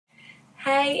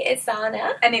Hey, it's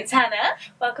Zana. And it's Hannah.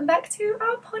 Welcome back to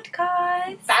our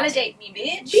podcast. Validate me,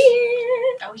 bitch.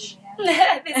 Bitch. Oh,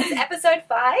 yeah. This is episode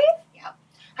 5. Yeah.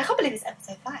 I can't believe it's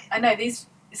episode 5. I know, it's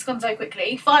gone so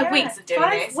quickly. 5 weeks of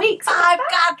doing this. 5 weeks. 5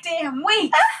 goddamn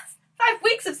weeks. 5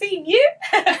 weeks of seeing you.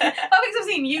 5 weeks of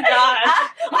seeing you guys. I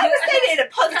was saying it in a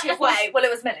positive way. Well,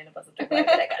 it was meant in a positive way,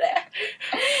 but I got it.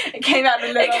 It came out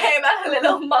a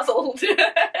little muzzled.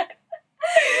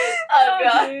 Oh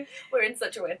god, we're in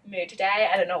such a weird mood today.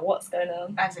 I don't know what's going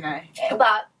on. I don't know.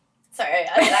 But sorry,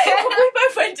 we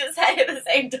both went to say it at the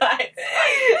same time.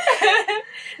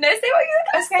 No, say what you were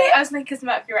going to say. I was making because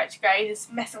Mercury retrograde is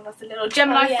messing with us a little.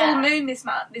 Gemini full moon this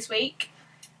week.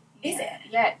 Is it?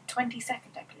 Yeah,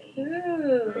 22nd, I believe.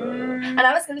 Ooh. And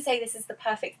I was going to say this is the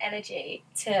perfect energy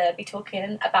to be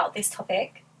talking about this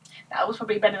topic. That was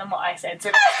probably better than what I said. So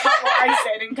cut what I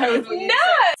said and go with what you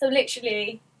said. So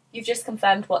literally, you've just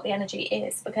confirmed what the energy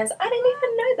is because I didn't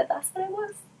even know that that's what it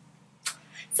was.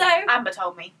 So Amber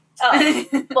told me. Oh,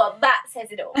 well, that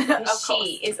says it all because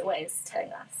she is always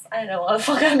telling us. I don't know what the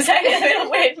fuck I'm saying. I'm in a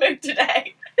weird mood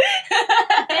today.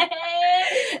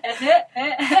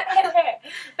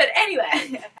 But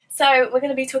anyway, so we're going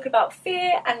to be talking about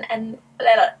fear and anxiety.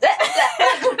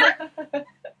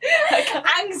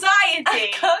 I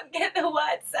can't get the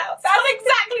words out. That's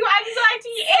exactly what anxiety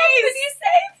is. Can you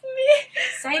save me?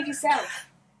 Save yourself.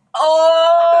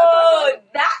 Oh,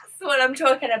 that's what I'm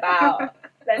talking about.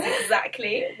 That's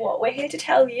exactly what we're here to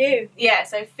tell you. Yeah,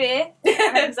 so fear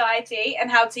and anxiety and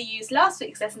how to use last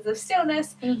week's lessons of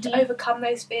stillness to overcome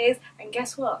those fears and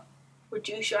guess what?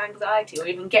 Reduce your anxiety or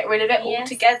even get rid of it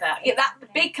altogether. Yeah, that's a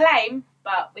big claim,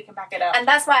 but we can back it up. And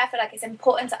that's why I feel like it's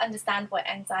important to understand what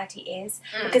anxiety is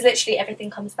because literally everything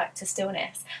comes back to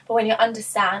stillness. But when you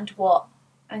understand what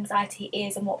anxiety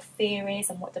is and what fear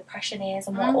is and what depression is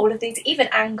and what all of these, even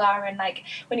anger and like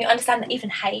when you understand that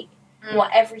even hate,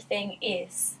 what everything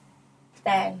is,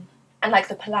 then, and like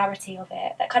the polarity of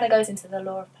it, that kind of goes into the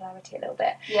law of polarity a little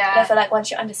bit. Yeah. And I feel like once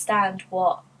you understand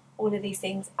what all of these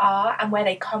things are and where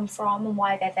they come from and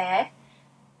why they're there,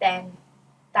 then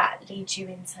that leads you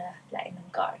into letting them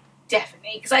go.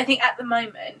 Definitely, because I think at the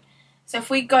moment, so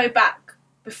if we go back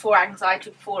before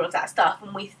anxiety, before all of that stuff,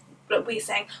 and we're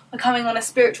saying we're coming on a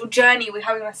spiritual journey, we're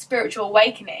having a spiritual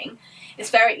awakening,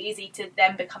 it's very easy to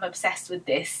then become obsessed with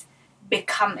this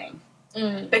becoming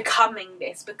that,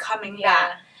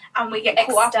 and we get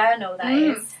caught external up, that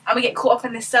is, and we get caught up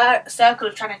in this circle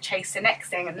of trying to chase the next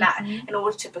thing and that in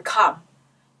order to become,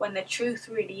 when the truth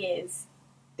really is,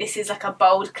 this is like a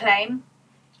bold claim,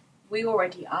 we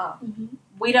already are.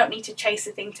 We don't need to chase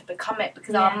a thing to become it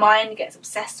because our mind gets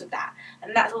obsessed with that,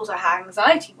 and that's also how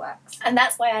anxiety works. And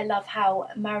that's why I love how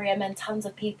Mariam and tons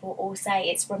of people all say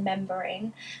it's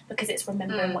remembering, because it's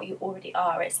remembering what you already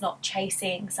are. It's not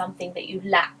chasing something that you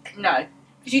lack. No,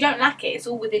 because you don't lack it. It's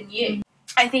all within you.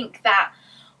 I think that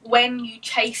when you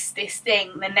chase this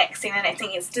thing, the next thing,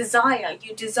 it's desire.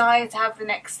 You desire to have the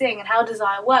next thing, and how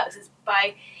desire works is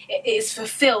it is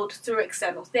fulfilled through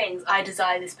external things. I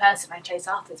desire this person, I chase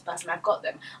after this person, I've got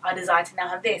them. I desire to now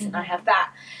have this and I have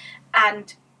that.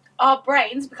 And our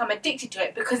brains become addicted to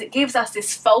it because it gives us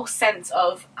this false sense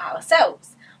of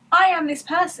ourselves. I am this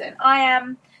person, I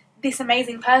am this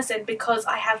amazing person because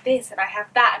I have this and I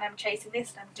have that and I'm chasing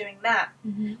this and I'm doing that.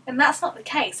 And that's not the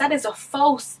case. That is a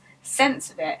false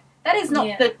sense of it. That is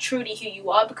not the truly who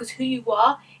you are, because who you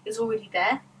are is already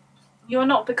there. You're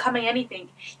not becoming anything.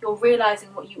 You're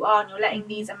realising what you are and you're letting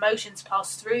these emotions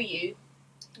pass through you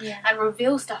and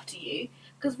reveal stuff to you.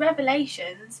 Because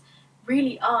revelations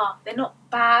really are. They're not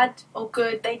bad or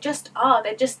good. They just are.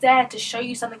 They're just there to show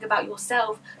you something about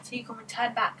yourself so you can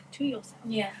return back to yourself.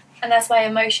 Yeah. And that's why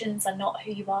emotions are not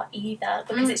who you are either,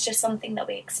 because it's just something that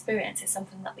we experience. It's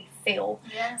something that we feel.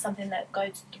 Something that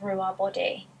goes through our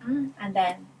body. And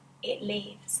then it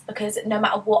leaves, because no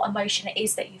matter what emotion it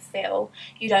is that you feel,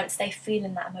 you don't stay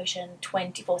feeling that emotion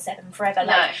 24/7 forever.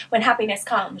 Like when happiness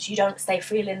comes, you don't stay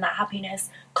feeling that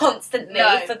happiness constantly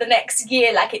for the next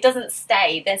year. Like it doesn't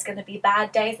stay. There's going to be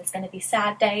bad days, there's going to be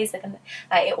sad days, it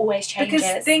always changes,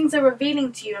 because things are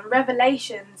revealing to you, and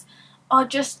revelations are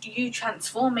just you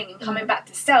transforming and coming back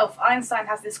to self. Einstein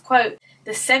has this quote: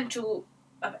 the central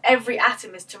of every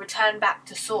atom is to return back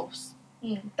to source.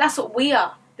 That's what we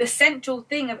are. The central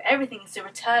thing of everything is to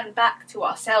return back to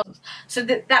ourselves. So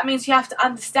that means you have to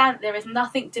understand that there is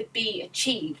nothing to be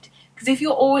achieved. Because if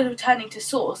you're always returning to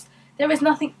source, there is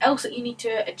nothing else that you need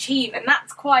to achieve. And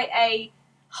that's quite a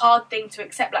hard thing to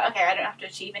accept. Like, okay, I don't have to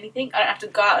achieve anything. I don't have to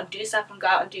go out and do stuff and go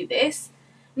out and do this.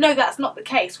 No, that's not the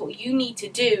case. What you need to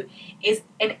do is,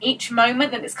 in each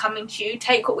moment that it's coming to you,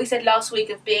 take what we said last week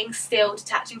of being still,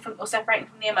 detaching from or separating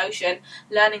from the emotion,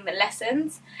 learning the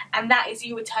lessons, and that is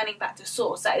you returning back to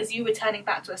source. That is you returning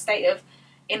back to a state of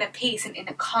inner peace and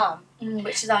inner calm.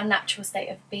 Which is our natural state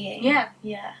of being. Yeah.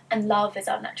 Yeah. And love is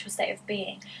our natural state of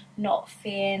being. Not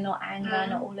fear, not anger,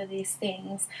 not all of these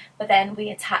things. But then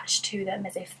we attach to them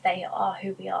as if they are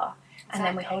who we are. Exactly. And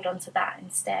then we hold on to that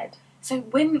instead. So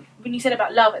when you said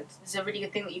about love, it's a really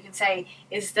good thing that you can say,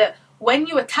 is that when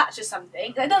you attach to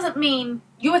something, that doesn't mean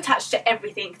you attach to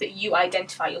everything that you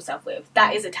identify yourself with.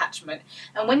 That is attachment.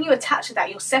 And when you attach to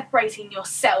that, you're separating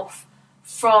yourself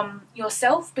from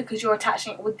yourself because you're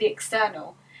attaching it with the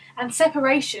external. And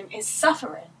separation is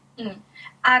suffering.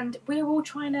 And we're all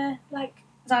trying to, like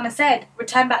Zana said,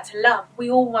 return back to love. We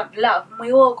all want love, and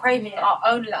we all craving our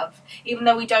own love, even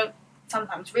though we don't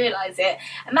sometimes realise it.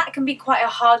 And that can be quite a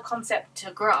hard concept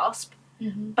to grasp,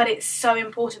 but it's so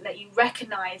important that you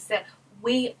recognise that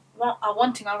we are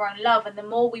wanting our own love, and the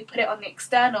more we put it on the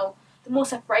external, the more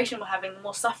separation we're having, the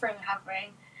more suffering we're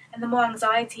having, and the more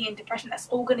anxiety and depression that's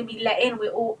all going to be let in.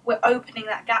 We're opening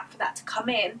that gap for that to come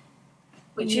in,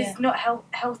 which is not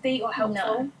healthy or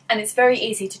helpful. No. And it's very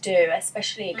easy to do,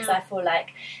 especially because I feel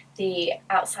like the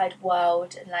outside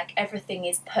world and like everything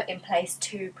is put in place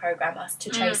to program us to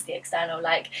chase the external.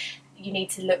 Like, you need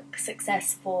to look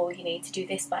successful, you need to do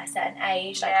this by a certain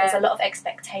age. Like, there's a lot of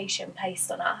expectation placed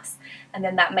on us, and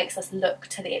then that makes us look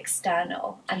to the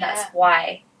external, and that's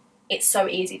why it's so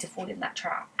easy to fall in that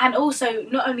trap. And also,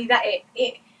 not only that,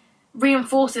 it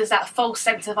reinforces that false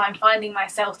sense of I'm finding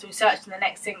myself through searching the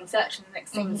next thing and searching the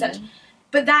next thing and searching.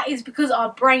 But that is because our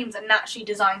brains are naturally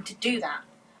designed to do that.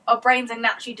 Our brains are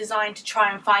naturally designed to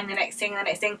try and find the next thing and the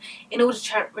next thing in order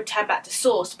to return back to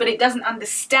source. But it doesn't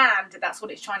understand that that's what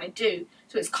it's trying to do.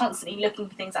 So it's constantly looking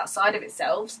for things outside of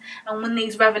itself. And when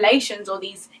these revelations or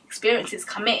these experiences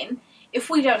come in, if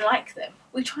we don't like them,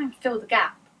 we try and fill the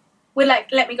gap. We're like,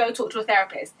 let me go talk to a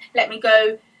therapist. Let me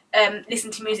go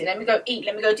listen to music. Let me go eat.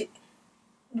 Let me go do...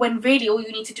 When really all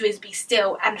you need to do is be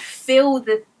still and feel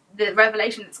the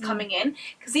revelation that's coming in.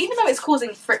 Because even though it's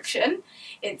causing friction,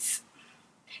 it's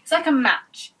like a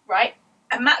match, right?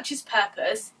 A match's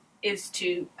purpose is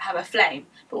to have a flame.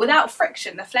 But without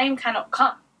friction, the flame cannot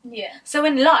come. Yeah. So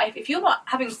in life, if you're not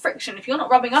having friction, if you're not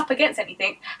rubbing up against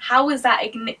anything, how is that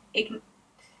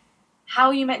how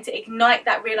are you meant to ignite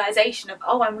that realisation of,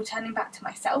 oh, I'm returning back to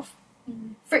myself?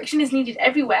 Friction is needed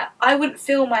everywhere. I wouldn't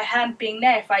feel my hand being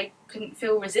there if I couldn't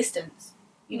feel resistance,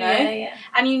 you know?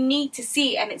 And you need to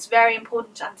see, and it's very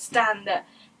important to understand that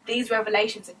these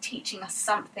revelations are teaching us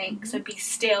something. So be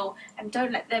still and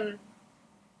don't let them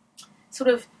sort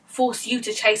of force you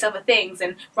to chase other things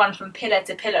and run from pillar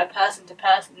to pillar, person to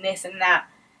person, this and that.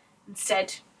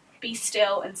 Instead, be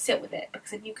still and sit with it,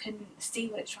 because then you can see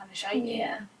what it's trying to show you.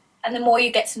 And the more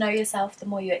you get to know yourself, the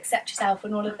more you accept yourself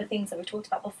and all of the things that we talked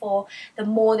about before, the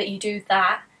more that you do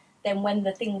that, then when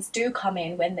the things do come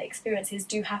in, when the experiences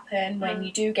do happen, when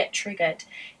you do get triggered,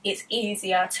 it's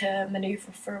easier to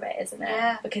manoeuvre through it, isn't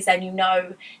it? Because then you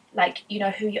know, like, you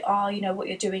know who you are, you know what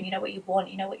you're doing, you know what you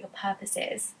want, you know what your purpose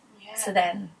is. So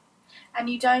then... And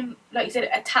you don't, like you said,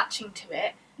 attaching to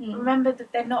it. Remember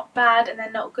that they're not bad and they're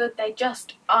not good, they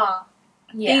just are.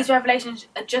 These revelations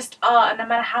just are, and no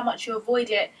matter how much you avoid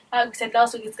it, like we said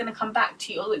last week, it's going to come back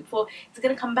to you, or the week before, it's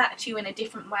going to come back to you in a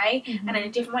different way, and in a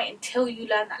different way until you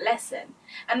learn that lesson.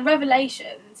 And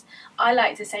revelations, I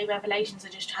like to say revelations are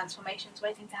just transformations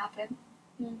waiting to happen.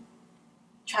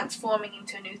 Transforming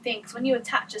into a new thing. Because when you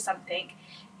attach to something,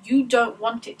 you don't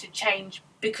want it to change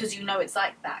because you know it's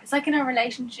like that. It's like in a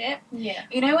relationship.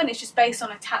 You know, when it's just based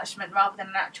on attachment rather than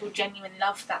an actual genuine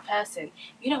love for that person,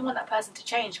 you don't want that person to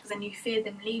change, because then you fear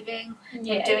them leaving and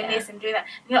doing this and doing that.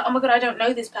 And you're like, oh my god, I don't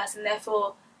know this person,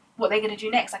 therefore what they're going to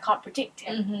do next, I can't predict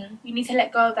it. You need to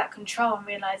let go of that control and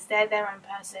realise they're their own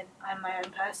person, I'm my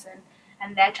own person,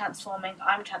 and they're transforming,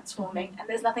 I'm transforming, and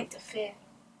there's nothing to fear.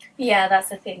 Yeah, that's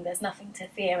the thing. There's nothing to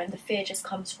fear, and the fear just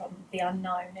comes from the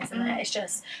unknown, isn't it? It's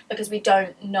just because we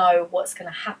don't know what's going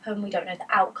to happen, we don't know the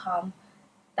outcome.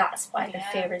 That's why the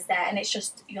fear is there, and it's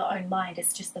just your own mind.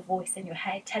 It's just the voice in your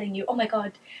head telling you, "Oh my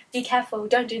God, be careful!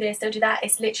 Don't do this, don't do that."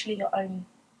 It's literally your own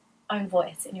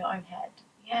voice in your own head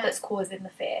that's causing the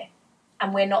fear,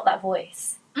 and we're not that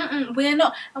voice. We're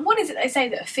not. And what is it they say,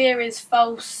 that fear is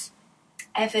false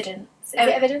evidence? Is it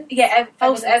evidence? Yeah,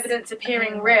 false evidence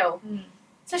appearing real.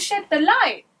 So shed the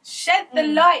light. Shed the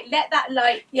light. Let that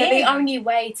light in. The only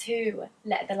way to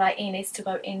let the light in is to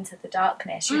go into the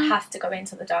darkness. You have to go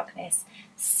into the darkness,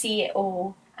 see it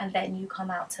all, and then you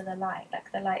come out to the light.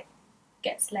 Like, the light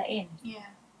gets let in.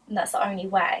 And that's the only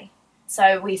way.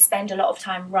 So we spend a lot of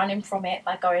time running from it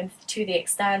by going to the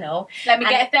external. Let me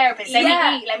get a therapist.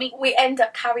 Let me eat. We end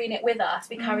up carrying it with us.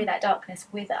 We carry that darkness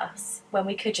with us when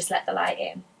we could just let the light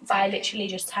in. By literally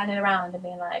just turning around and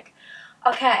being like,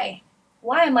 okay,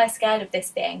 why am I scared of this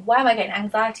thing? Why am I getting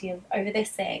anxiety over this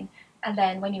thing? And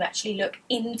then when you actually look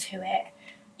into it,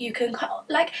 you can,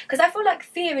 like, because I feel like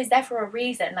fear is there for a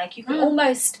reason. Like, you can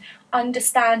almost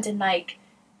understand and, like,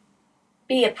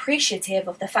 be appreciative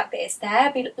of the fact that it's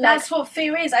there. That's what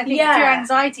fear is. I think fear,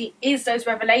 anxiety is those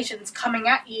revelations coming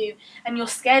at you and you're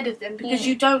scared of them because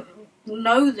you don't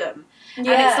know them. And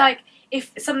it's like,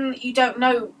 if something that you don't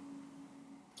know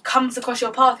comes across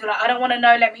your path, you're like, I don't want to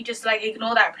know, let me just like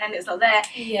ignore that, pretend it's not there.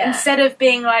 Instead of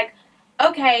being like,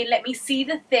 okay, let me see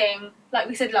the thing, like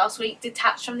we said last week,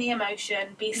 detach from the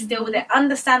emotion, be still with it,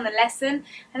 understand the lesson,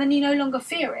 and then you no longer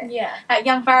fear it. Like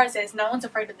young Farah says, no one's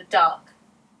afraid of the dark.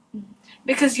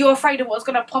 Because you're afraid of what's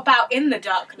going to pop out in the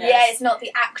darkness. Yeah, it's not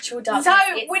the actual darkness.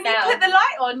 So when you put the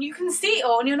light on, you can see it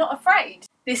all and you're not afraid.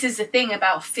 This is the thing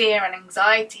about fear and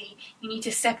anxiety. You need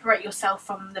to separate yourself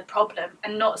from the problem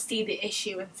and not see the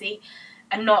issue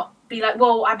and not be like,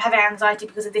 well, I'm having anxiety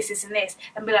because of this and this.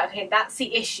 And be like, okay, that's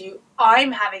the issue.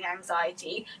 I'm having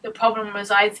anxiety. The problem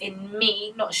resides in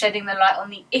me not shedding the light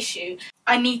on the issue.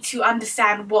 I need to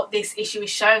understand what this issue is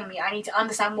showing me. I need to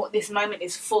understand what this moment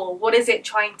is for. What is it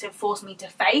trying to force me to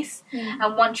face?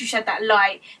 And once you shed that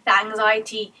light, that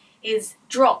anxiety is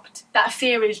dropped. That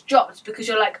fear is dropped because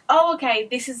you're like, oh, okay,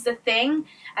 this is the thing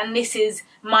and this is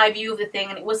my view of the thing,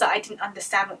 and it was that I didn't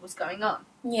understand what was going on.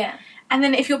 And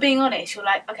then if you're being honest, you're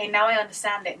like, okay, now I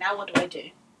understand it. Now what do I do?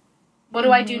 What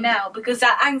do I do now? Because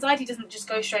that anxiety doesn't just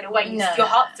go straight away. Your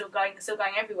heart's still going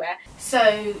everywhere.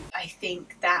 So I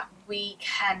think that we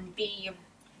can be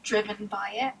driven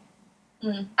by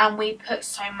it. And we put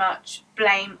so much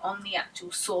blame on the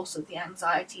actual source of the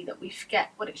anxiety that we forget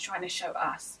what it's trying to show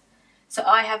us. So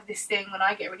I have this thing when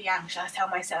I get really anxious, I tell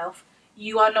myself,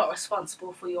 you are not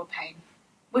responsible for your pain.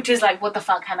 Which is like, what the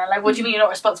fuck, Hannah? Like, what do you mean you're not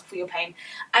responsible for your pain?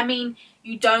 I mean,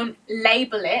 you don't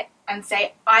label it and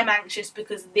say, I'm anxious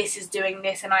because this is doing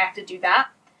this and I have to do that.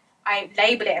 I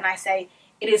label it and I say,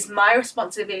 it is my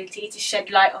responsibility to shed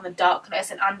light on the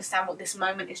darkness and understand what this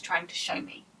moment is trying to show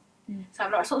me. So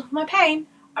I'm not responsible for my pain.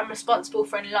 I'm responsible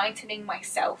for enlightening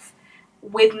myself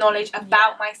with knowledge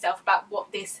about myself, about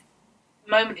what this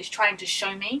moment is trying to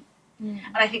show me.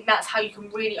 And I think that's how you can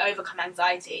really overcome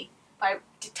anxiety, by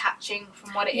detaching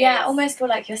from what it is. Yeah, I almost feel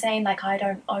like you're saying, like, I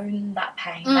don't own that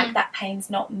pain. Like, that pain's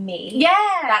not me.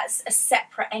 Yeah. That's a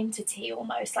separate entity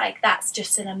almost. Like, that's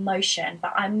just an emotion,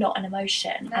 but I'm not an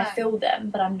emotion. No. I feel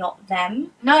them, but I'm not them.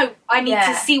 No, I need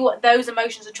to see what those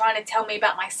emotions are trying to tell me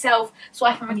about myself so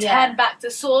I can return back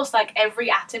to source like every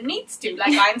atom needs to.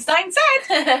 Like Einstein said.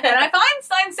 And if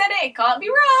Einstein said it can't be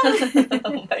wrong.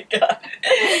 Oh my God.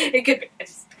 It could be.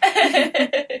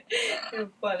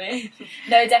 Funny.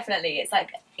 No, definitely. It's like,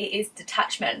 it is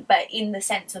detachment, but in the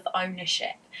sense of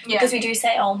ownership. Because we do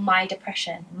say, oh, my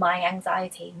depression, my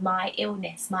anxiety, my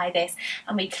illness, my this,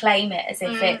 and we claim it as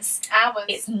if it's ours.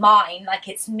 It's mine, like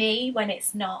it's me, when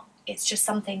it's not. It's just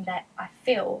something that I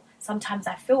feel. Sometimes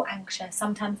I feel anxious,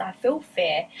 sometimes I feel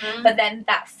fear, but then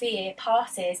that fear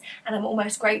passes and I'm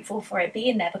almost grateful for it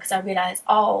being there because I realise,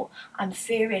 oh, I'm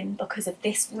fearing because of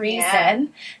this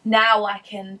reason. Now I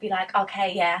can be like,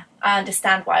 okay, I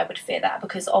understand why I would fear that,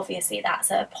 because obviously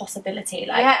that's a possibility.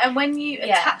 Like, and when you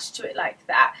attach to it like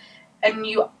that, and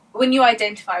when you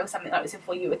identify with something like this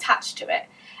before, you attach to it,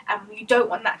 and you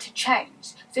don't want that to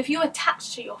change. So if you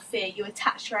attach to your fear, you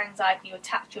attach to your anxiety, you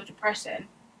attach to your depression,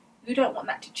 you don't want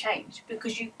that to change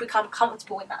because you become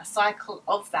comfortable in that cycle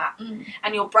of that.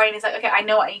 And your brain is like, okay, I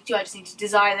know what I need to do. I just need to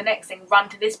desire the next thing, run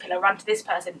to this pillar, run to this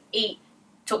person, eat,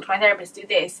 talk to my therapist, do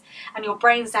this. And your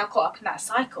brain's now caught up in that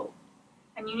cycle.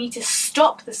 And you need to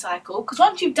stop the cycle, because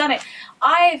once you've done it,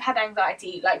 I've had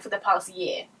anxiety like for the past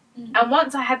year. And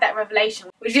once I had that revelation,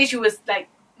 which literally was like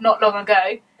not long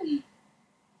ago,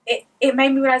 it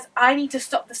made me realise I need to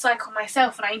stop the cycle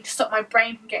myself, and I need to stop my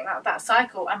brain from getting out of that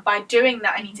cycle. And by doing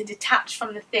that, I need to detach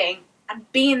from the thing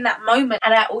and be in that moment.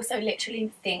 And I also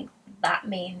literally think that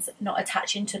means not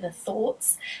attaching to the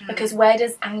thoughts, because where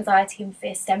does anxiety and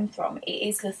fear stem from? It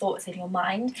is the thoughts in your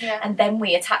mind, and then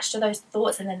we attach to those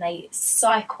thoughts, and then they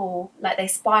cycle, like they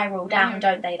spiral down,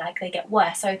 don't they? Like they get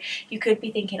worse. So you could be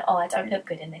thinking, oh, I don't look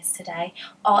good in this today,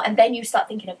 and then you start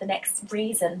thinking of the next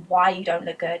reason why you don't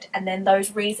look good, and then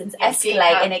those reasons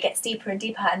escalate, and it gets deeper and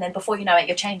deeper, and then before you know it,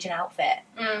 you're changing outfit,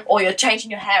 or you're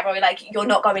changing your hair, or like you're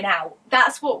not going out.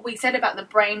 That's what we said about the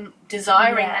brain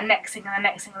desiring the next thing and the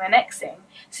next thing and the next thing.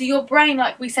 So your brain,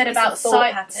 like we said, it's about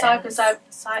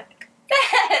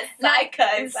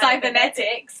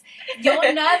cybernetics.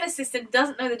 Your nervous system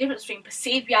doesn't know the difference between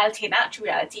perceived reality and actual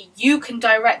reality. You can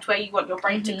direct where you want your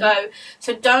brain to go.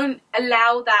 So don't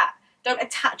allow that. Don't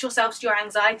attach yourself to your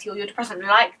anxiety or your depression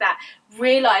like that.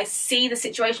 Realise, see the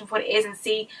situation for what it is, and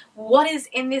see what is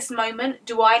in this moment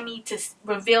do I need to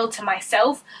reveal to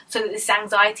myself so that this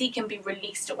anxiety can be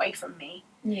released away from me.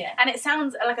 Yeah. And it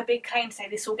sounds like a big claim to say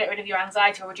this will get rid of your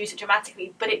anxiety or reduce it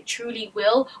dramatically, but it truly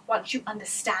will once you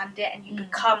understand it and you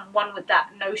become one with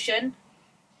that notion.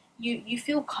 You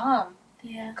feel calm.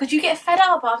 Yeah. Because you get fed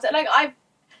up after. Like, I've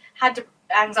had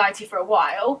anxiety for a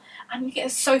while, and you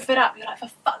get so fed up. You're like, for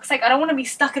fuck's sake, I don't want to be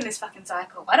stuck in this fucking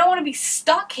cycle. I don't want to be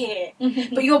stuck here.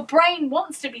 But your brain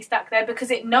wants to be stuck there because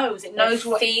it knows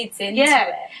what feeds into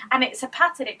it, and it's a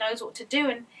pattern. It knows what to do,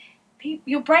 and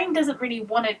your brain doesn't really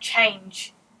want to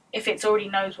change if it already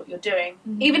knows what you're doing.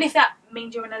 Even if that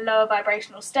means you're in a lower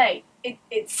vibrational state,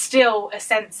 it's still a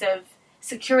sense of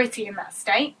security in that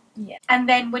state. Yeah. And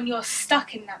then when you're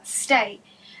stuck in that state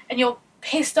and you're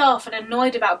pissed off and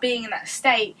annoyed about being in that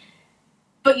state,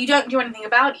 but you don't do anything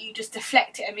about it, you just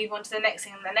deflect it and move on to the next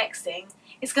thing and the next thing,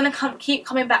 it's going to keep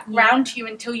coming back round to you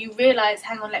until you realise,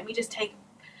 hang on, let me just take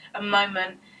a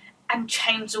moment and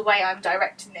change the way I'm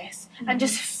directing this, and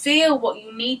just feel what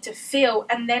you need to feel,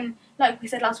 and then, like we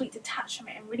said last week, detach from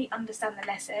it and really understand the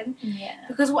lesson.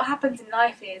 Because what happens in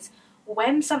life is,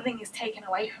 when something is taken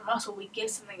away from us or we give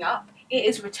something up, it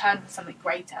is returned with something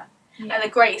greater. And the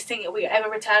greatest thing that we ever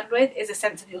returned with is a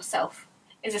sense of yourself,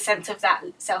 is a sense of that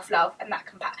self-love and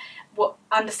that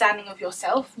understanding of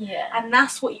yourself. And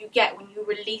that's what you get when you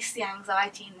release the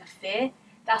anxiety and the fear.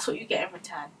 That's what you get in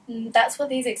return. That's what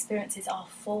these experiences are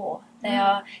for. They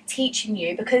are teaching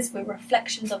you, because we're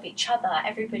reflections of each other.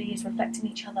 Everybody is reflecting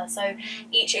each other. So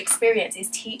each experience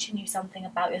is teaching you something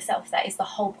about yourself. That is the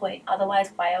whole point.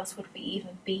 Otherwise, why else would we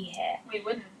even be here? We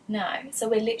wouldn't. No. So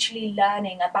we're literally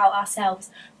learning about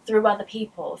ourselves through other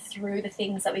people, through the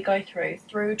things that we go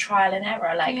through trial and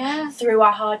error, through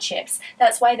our hardships.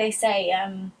 That's why they say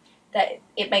that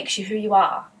it makes you who you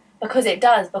are. Because it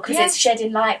does, because it's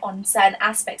shedding light on certain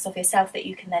aspects of yourself that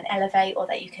you can then elevate or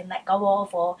that you can let go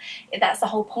of, or that's the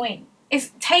whole point.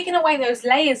 It's taking away those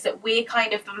layers that we're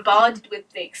kind of bombarded with,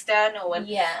 the external and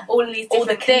all of these different all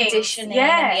the conditioning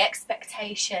and the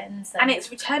expectations. And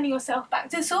it's returning yourself back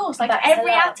to source, like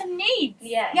every atom needs.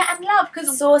 And love,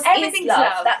 because source everything's is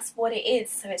love. That's what it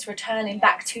is. So it's returning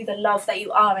back to the love that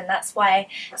you are, and that's why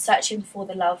searching for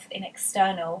the love in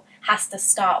external has to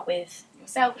start with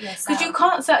yourself, because you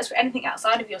can't search for anything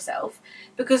outside of yourself,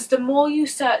 because the more you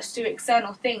search through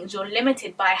external things, you're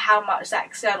limited by how much that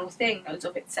external thing knows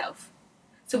of itself.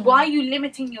 So why are you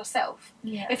limiting yourself?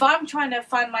 If I'm trying to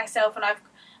find myself and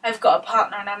I've got a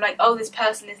partner and I'm like, oh, this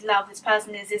person is love, this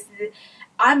person is this,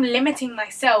 I'm limiting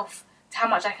myself to how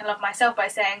much I can love myself by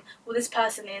saying, well, this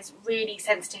person is really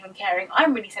sensitive and caring,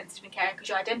 I'm really sensitive and caring, because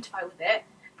you identify with it.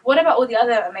 What about all the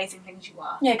other amazing things you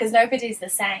are? Yeah, because nobody's the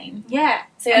same. Yeah.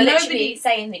 So you're literally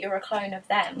saying that you're a clone of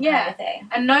them, kind of thing.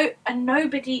 And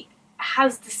nobody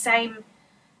has the same,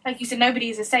 like you said,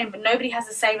 nobody is the same, but nobody has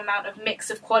the same amount of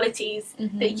mix of qualities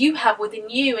that you have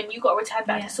within you, and you've got to return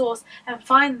back to source and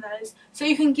find those so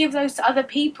you can give those to other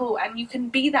people, and you can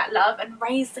be that love and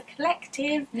raise the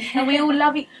collective. And we all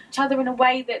love each other in a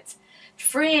way that's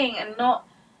freeing and not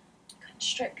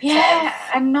constrictive.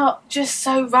 And not just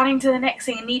so running to the next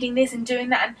thing and needing this and doing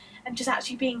that, and just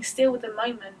actually being still with the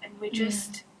moment, and we're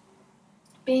just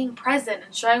being present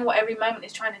and showing what every moment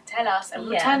is trying to tell us, and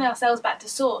returning ourselves back to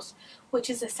source,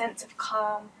 which is a sense of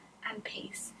calm and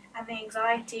peace, and the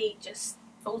anxiety just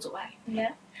falls away.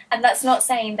 And that's not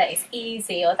saying that it's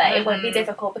easy or that it won't be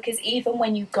difficult, because even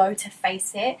when you go to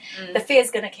face it, the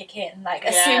fear's going to kick in. Like,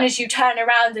 as soon as you turn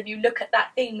around and you look at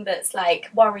that thing that's, like,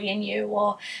 worrying you,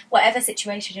 or whatever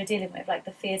situation you're dealing with, like,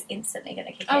 the fear's instantly going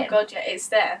to kick in. Oh, God, yeah, it's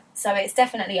there. So it's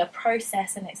definitely a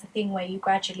process, and it's a thing where you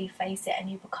gradually face it and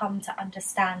you become to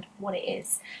understand what it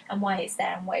is and why it's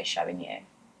there and what it's showing you.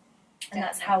 And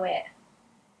that's how it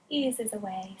eases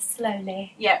away,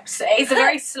 slowly. Yep, so it's a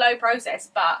very slow process,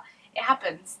 but it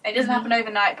happens. It doesn't happen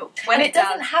overnight, but when it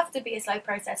doesn't have to be a slow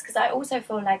process, because I also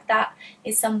feel like that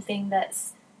is something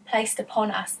that's placed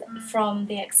upon us from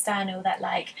the external, that,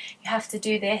 like, you have to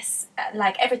do this,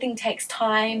 like, everything takes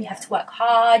time, you have to work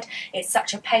hard, it's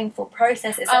such a painful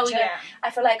process, it's such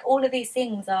I feel like all of these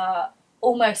things are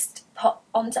almost put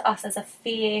onto us as a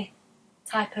fear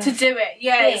type of to do it.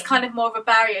 Thing. It's kind of more of a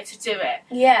barrier to do it.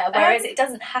 Whereas it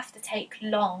doesn't have to take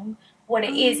long. What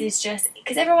it is just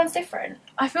because everyone's different.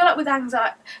 I feel like with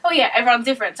anxiety, everyone's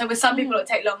different. So with some people it'll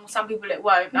take long, some people it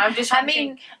won't. I'm just trying to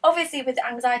think. Obviously with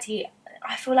anxiety,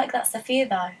 I feel like that's the fear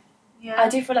though. Yeah. I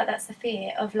do feel like that's the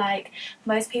fear of, like,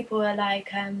 most people are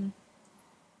like,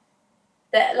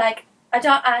 that, like,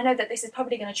 I know that this is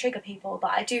probably going to trigger people,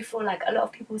 but I do feel like a lot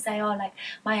of people say, oh, like,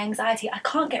 my anxiety, I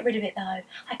can't get rid of it though.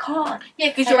 I can't. Yeah,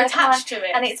 because you're attached to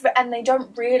it. And they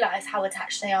don't realise how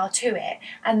attached they are to it.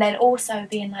 And then also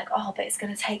being like, oh, but it's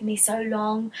going to take me so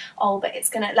long. Oh, but it's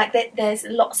going to, like, there's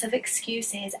lots of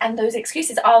excuses. And those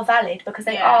excuses are valid because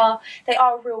they are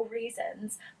real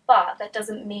reasons. But that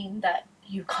doesn't mean that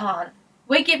you can't.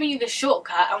 We're giving you the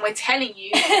shortcut and we're telling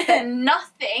you that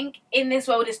nothing in this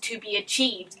world is to be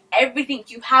achieved. Everything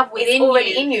you have within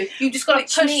already in you. You just got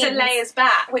to push the layers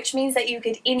back. Which means that you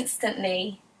could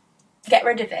instantly get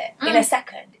rid of it in a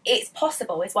second. It's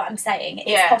possible, is what I'm saying.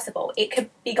 It's possible. It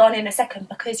could be gone in a second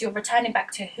because you're returning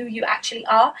back to who you actually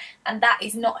are, and that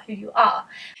is not who you are.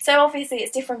 So obviously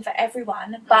it's different for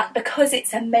everyone, but because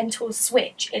it's a mental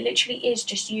switch, it literally is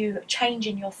just you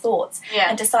changing your thoughts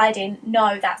and deciding,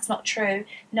 no, that's not true.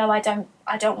 No, I don't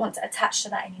want to attach to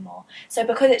that anymore. So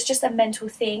because it's just a mental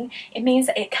thing, it means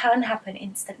that it can happen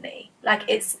instantly. Like,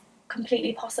 it's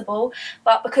completely possible,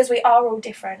 but because we are all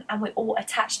different and we're all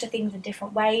attached to things in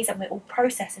different ways and we're all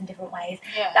processed in different ways,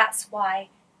 that's why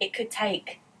it could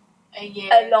take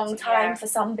a long time for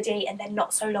somebody and then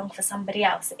not so long for somebody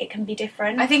else. It can be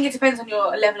different. I think it depends on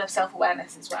your level of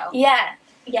self-awareness as well.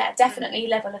 Yeah, definitely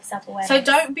level of self-awareness. So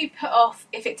don't be put off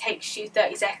if it takes you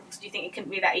 30 seconds. Do you think it couldn't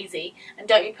be that easy? And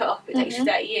don't be put off if it takes you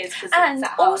 30 years. Because and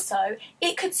also,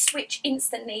 it could switch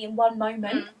instantly in one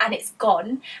moment and it's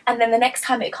gone. And then the next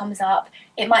time it comes up,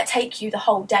 it might take you the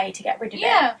whole day to get rid of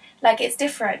it. Like, it's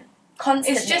different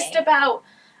constantly. It's just about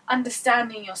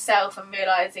understanding yourself and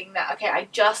realising that, okay, I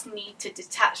just need to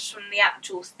detach from the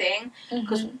actual thing.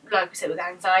 Because, like we said, with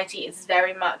anxiety, it's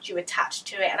very much you attach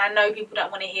to it. And I know people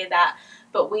don't want to hear that,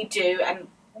 but we do, and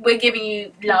we're giving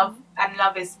you love, and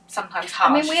love is sometimes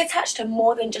harsh. I mean, we attach to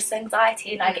more than just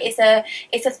anxiety. Like, it's a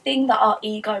thing that our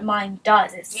ego mind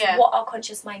does. It's what our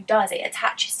conscious mind does. It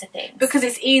attaches to things. Because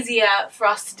it's easier for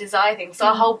us to desire things. So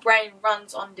our whole brain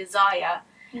runs on desire.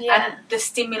 And the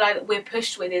stimuli that we're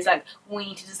pushed with is like, we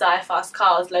need to desire fast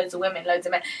cars, loads of women, loads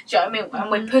of men. Do you know what I mean? And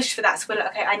we're pushed for that. So we're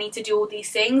like, okay, I need to do all these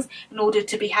things in order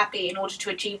to be happy, in order to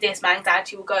achieve this. My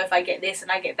anxiety will go if I get this and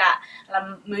I get that. And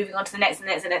I'm moving on to the next and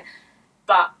next and next.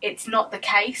 But it's not the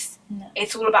case. No.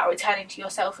 It's all about returning to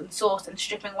yourself and source and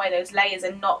stripping away those layers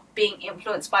and not being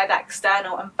influenced by that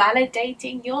external and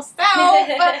validating yourself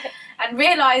and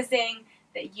realising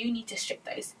that you need to strip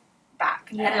those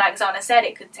back. And like Zana said,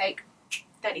 it could take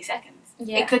 30 seconds.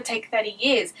 It could take 30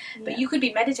 years. But you could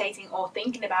be meditating or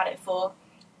thinking about it for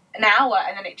an hour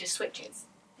and then it just switches.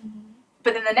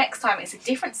 But then the next time it's a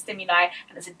different stimuli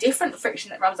and it's a different friction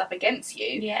that rubs up against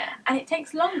you. And it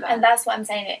takes longer. And that's what I'm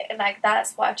saying. Like,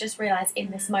 that's what I've just realised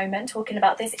in this moment, talking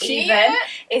about this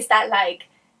is that, like,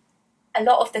 a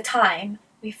lot of the time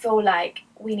we feel like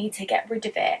we need to get rid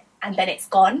of it and then it's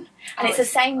gone. And it's the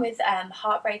same with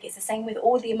heartbreak. It's the same with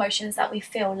all the emotions that we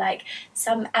feel. Like,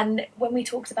 and when we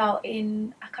talked about I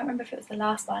can't remember if it was the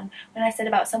last one, when I said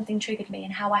about something triggered me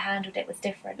and how I handled it was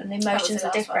different and the emotions were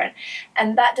different.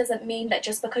 And that doesn't mean that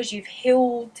just because you've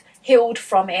healed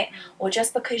from it or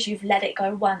just because you've let it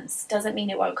go once doesn't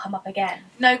mean it won't come up again.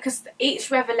 No, because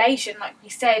each revelation, like we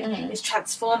said, is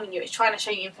transforming you. It's trying to show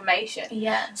you information.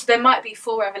 So there might be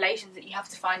 4 revelations that you have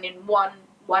to find in one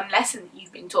lesson that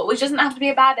you've been taught, which doesn't have to be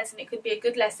a bad lesson. It could be a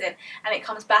good lesson, and it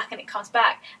comes back and it comes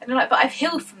back, and you're like, but I've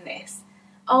healed from this.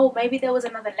 Oh, maybe there was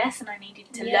another lesson I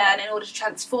needed to learn in order to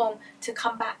transform, to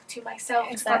come back to myself,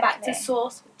 to come back to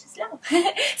source, which is love.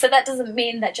 So that doesn't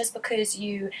mean that just because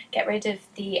you get rid of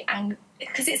the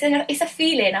because it's a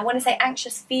feeling, I want to say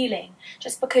anxious feeling,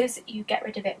 just because you get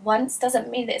rid of it once doesn't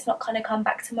mean that it's not going to come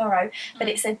back tomorrow, but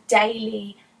it's a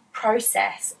daily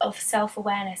process of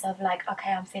self-awareness of like,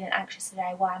 okay, I'm feeling anxious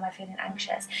today, why am I feeling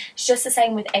anxious? It's just the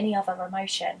same with any other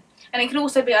emotion. And it can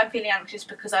also be, I'm feeling anxious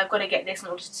because I've got to get this in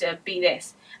order to be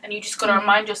this, and you just got to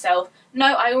remind yourself, no,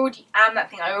 I already am that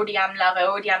thing, I already am love, I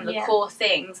already am the core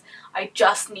things, I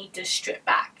just need to strip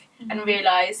back and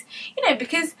realise,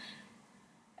 because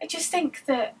I just think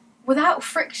that without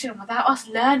friction, without us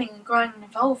learning and growing and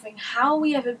evolving, how are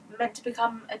we ever meant to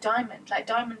become a diamond? Like,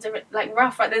 diamonds are like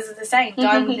rough, right? There's the saying,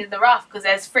 diamond in the rough, because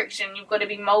there's friction, you've got to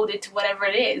be moulded to whatever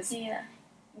it is.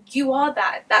 You are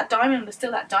that. That diamond was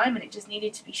still that diamond, it just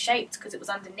needed to be shaped because it was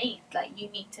underneath. Like, you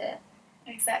need to...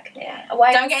 Exactly.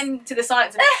 Don't get into the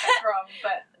science of it, that's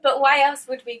wrong, but why else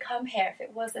would we come here if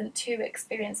it wasn't to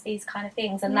experience these kind of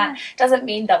things? And that doesn't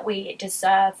mean that we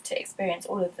deserve to experience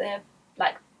all of the,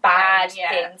 like, bad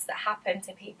things that happen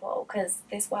to people, because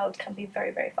this world can be very,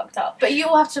 very fucked up. But you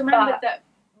all have to remember that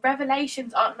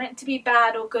revelations aren't meant to be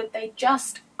bad or good, they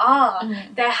just are.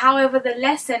 They're however the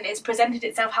lesson is presented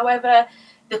itself, however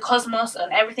the cosmos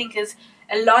and everything has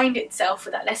aligned itself for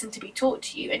that lesson to be taught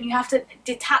to you, and you have to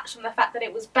detach from the fact that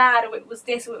it was bad or it was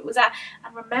this or it was that,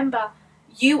 and remember,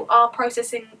 you are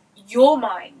processing your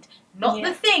mind, not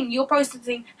the thing. You're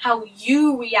processing how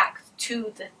you react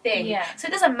to the thing. So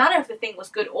it doesn't matter if the thing was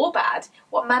good or bad.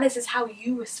 What matters is how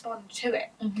you respond to it.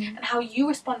 And how you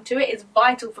respond to it is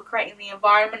vital for creating the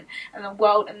environment and the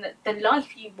world and the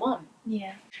life you want.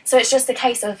 So it's just a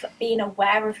case of being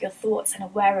aware of your thoughts and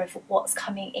aware of what's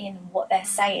coming in and what they're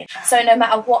saying. So no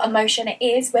matter what emotion it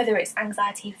is, whether it's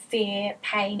anxiety, fear,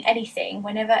 pain, anything,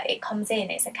 whenever it comes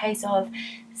in, it's a case of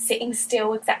sitting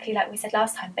still, exactly like we said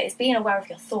last time, but it's being aware of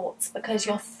your thoughts, because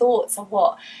your thoughts are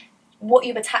what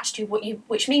you attach to,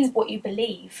 which means what you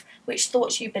believe. Which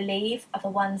thoughts you believe are the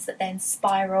ones that then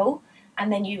spiral,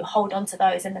 and then you hold on to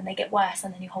those, and then they get worse,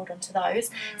 and then you hold on to those.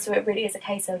 So it really is a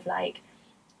case of like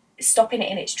stopping it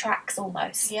in its tracks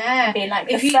almost. And being like,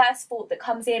 first thought that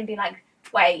comes in, being like,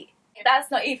 wait,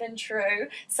 that's not even true,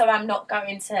 so I'm not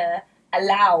going to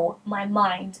allow my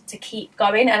mind to keep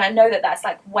going. And I know that that's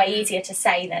like way easier to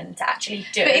say than to actually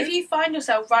do. But if you find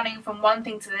yourself running from one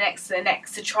thing to the next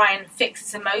to try and fix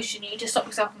this emotion, you just stop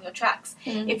yourself in your tracks.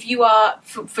 If you are,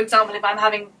 for example, if I'm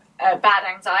having bad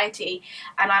anxiety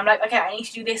and I'm like, okay, I need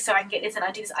to do this so I can get this, and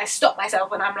I do this, I stop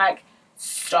myself and I'm like,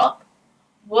 stop.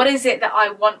 What is it that I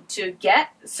want to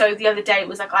get? So the other day it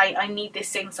was like, I need this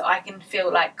thing so I can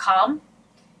feel like calm.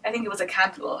 I think it was a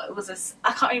candle.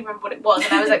 I can't even remember what it was.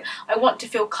 And I was like, I want to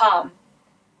feel calm.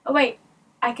 Oh wait,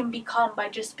 I can be calm by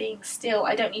just being still.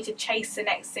 I don't need to chase the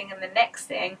next thing and the next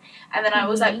thing. And then I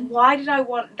was like, why did I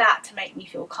want that to make me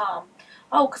feel calm?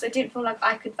 Oh, because I didn't feel like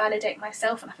I could validate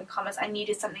myself enough in calmness. I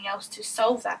needed something else to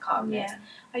solve that calmness.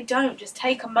 I don't. Just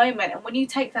take a moment. And when you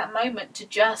take that moment to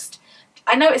just...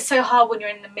 I know it's so hard when you're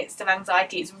in the midst of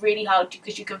anxiety. It's really hard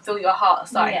because you can feel your heart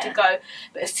starting to go.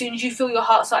 But as soon as you feel your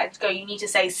heart starting to go, you need to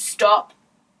say stop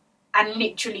and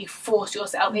literally force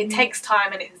yourself. It takes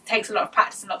time and it takes a lot of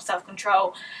practice and a lot of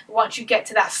self-control. Once you get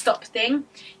to that stop thing,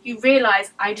 you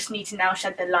realise, I just need to now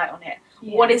shed the light on it.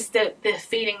 What is the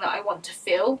feeling that I want to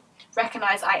feel?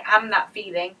 Recognise I am that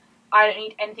feeling. I don't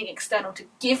need anything external to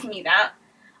give me that.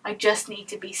 I just need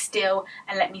to be still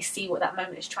and let me see what that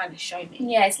moment is trying to show me.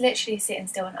 It's literally sitting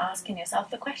still and asking yourself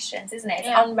the questions, isn't it? It's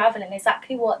unravelling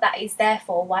exactly what that is there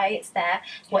for, why it's there,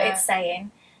 what it's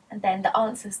saying, and then the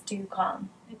answers do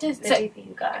come. It does. The so deeper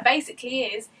you go. It basically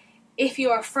is, if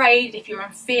you're afraid, if you're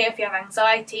in fear, if you have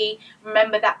anxiety,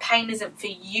 remember that pain isn't for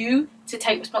you to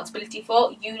take responsibility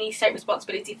for. You need to take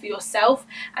responsibility for yourself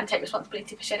and take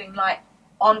responsibility for shedding light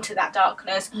onto that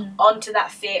darkness, onto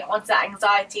that fear, onto that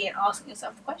anxiety, and asking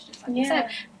yourself the questions. Like you said,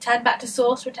 return back to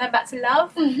source, return back to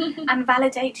love, and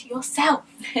validate yourself.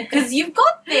 Because you've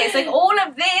got this. Like, all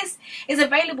of this is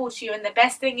available to you, and the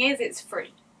best thing is, it's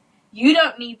free. You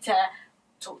don't need to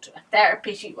talk to a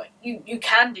therapist. You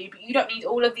can do, but you don't need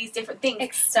all of these different things.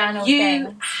 External things.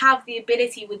 You have the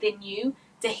ability within you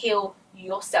to heal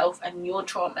yourself and your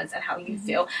traumas and how you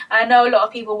feel. And I know a lot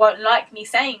of people won't like me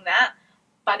saying that,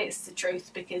 but it's the truth,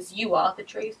 because you are the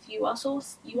truth. You are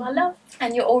source. You are love.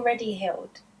 And you're already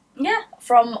healed.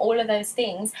 From all of those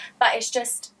things. But it's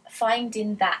just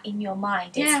finding that in your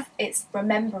mind. It's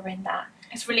remembering that.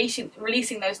 It's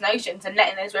releasing those notions and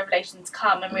letting those revelations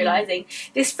come and realising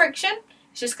this friction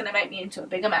is just going to make me into a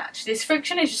bigger match. This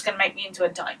friction is just going to make me into a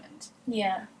diamond.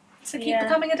 So keep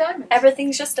becoming a diamond.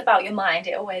 Everything's just about your mind.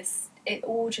 It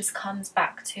all just comes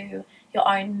back to your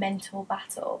own mental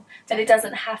battle. But it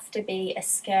doesn't have to be a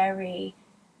scary,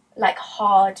 like,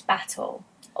 hard battle.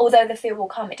 Although the fear will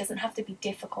come, it doesn't have to be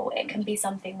difficult. It can be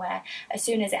something where as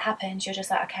soon as it happens, you're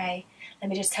just like, okay, let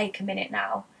me just take a minute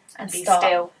now and be stop.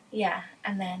 Still.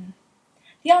 And then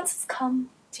the answers come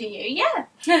to you.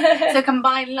 So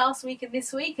combine last week and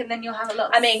this week, and then you'll have a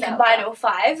lot of combine all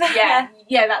 5. That's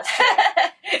true.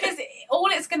 Because all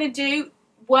it's going to do,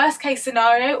 worst case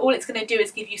scenario, all it's going to do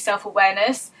is give you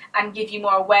self-awareness and give you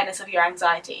more awareness of your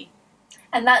anxiety.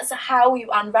 And that's how you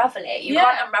unravel it. You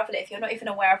can't unravel it if you're not even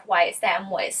aware of why it's there and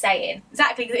what it's saying.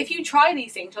 Exactly. Because if you try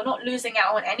these things, you're not losing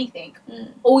out on anything.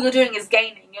 All you're doing is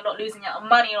gaining. You're not losing out on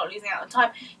money. You're not losing out on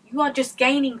time. You are just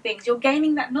gaining things. You're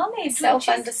gaining that knowledge.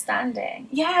 Self-understanding.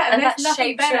 And that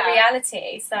shapes your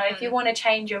reality. So if you want to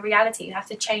change your reality, you have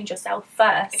to change yourself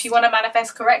first. If you want to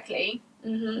manifest correctly,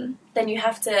 then you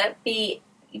have to be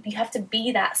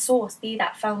that source, be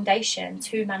that foundation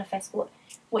to manifest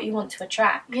what you want to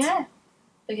attract.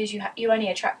 Because you only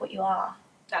attract what you are.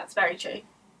 That's very true.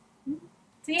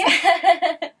 So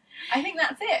I think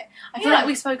that's it. I feel like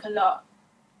we spoke a lot.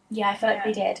 Yeah, I feel like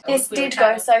we did. Oh, This we were did go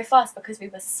channeled. so fast because we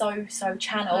were so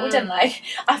channeled, and like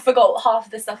I forgot half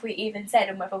of the stuff we even said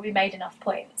and whether we made enough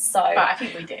points. So But I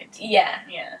think we did. yeah,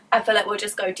 Yeah. I feel like we'll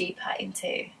just go deeper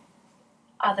into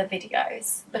other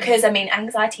videos because I mean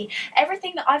anxiety,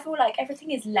 everything, I feel like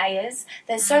everything is layers.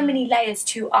 There's so many layers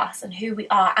to us and who we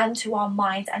are, and to our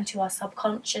minds, and to our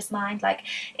subconscious mind. Like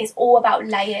it's all about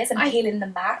layers and peeling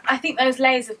them back. I think those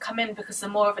layers have come in because the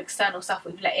more of external stuff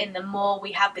we've let in, the more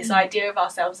we have this idea of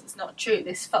ourselves that's not true,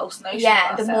 this false notion of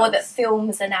ourselves. The more that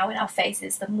films are now in our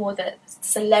faces, the more that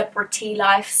celebrity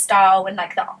lifestyle and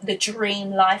like the dream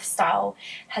lifestyle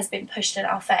has been pushed in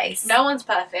our face. No one's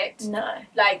perfect. No.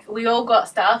 Like we all got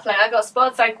stuff, like I got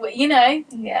spots, like, you know.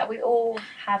 Yeah, we all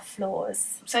have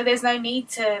flaws. So there's no need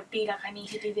to be like, I need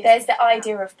to do this. There's the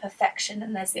idea of perfection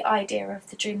and there's the idea of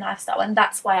the dream lifestyle, and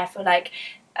that's why I feel like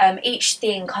each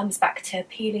thing comes back to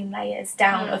peeling layers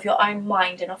down of your own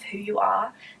mind and of who you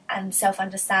are and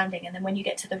self-understanding, and then when you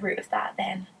get to the root of that,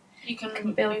 then you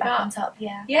can build move back up on top.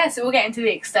 Yeah, so we'll get into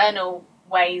the external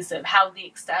ways of how the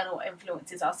external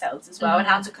influences ourselves as well, and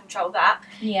how to control that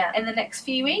in the next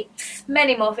few weeks.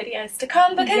 Many more videos to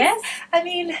come because I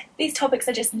mean these topics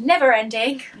are just never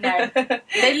ending. No, they're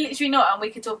literally not, and we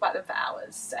could talk about them for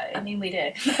hours. So I mean we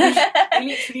do. we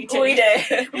literally do. We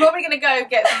do. We're probably going to go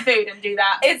get some food and do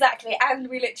that. Exactly, and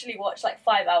we literally watch like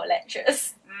 5-hour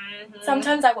lectures.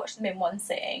 Sometimes I watch them in one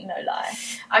sitting, no lie.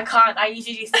 I can't. I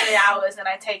usually do 3 hours and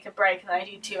I take a break and I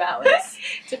do 2 hours.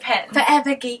 Depends.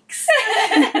 Forever geeks.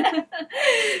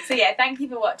 So yeah, thank you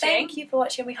for watching. Thank you for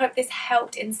watching. We hope this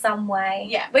helped in some way.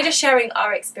 Yeah. We're just sharing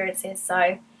our experiences,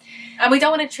 so. And we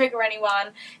don't want to trigger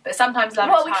anyone, but sometimes love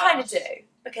is Well, we hard. kind of do,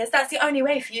 because that's the only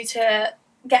way for you to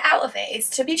get out of it, is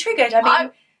to be triggered. I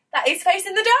mean, that is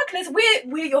facing the darkness.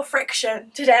 We're your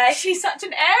friction today. She's such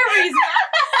an Aries,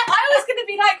 man. I was going to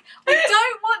be like, we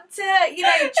don't want to, you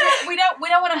know, we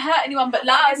don't want to hurt anyone, but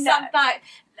love is something like...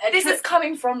 This is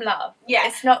coming from love. Yeah.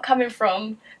 It's not coming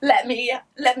from let me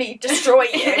destroy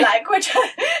you. Like we're trying.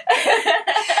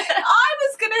 I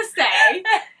was gonna say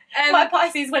my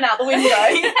Pisces went out the window.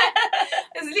 I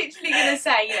was literally gonna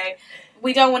say, you know,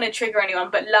 we don't want to trigger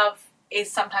anyone, but love is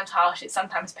sometimes harsh, it's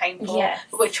sometimes painful. Yes.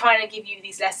 But we're trying to give you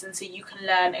these lessons so you can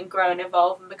learn and grow and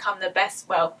evolve and become the best,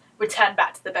 well, return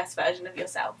back to the best version of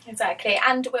yourself. Exactly.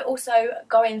 And we're also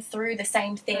going through the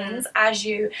same things as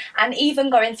you, and even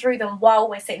going through them while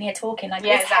we're sitting here talking. Like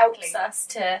this helps us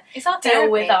to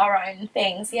deal with our own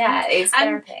things. Yeah, it's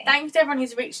therapy. Thanks to everyone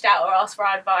who's reached out or asked for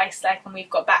our advice, like, and we've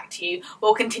got back to you.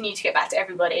 We'll continue to get back to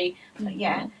everybody. But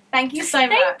yeah, thank you so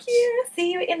much. Thank you.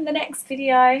 See you in the next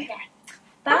video. Yeah.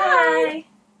 Bye.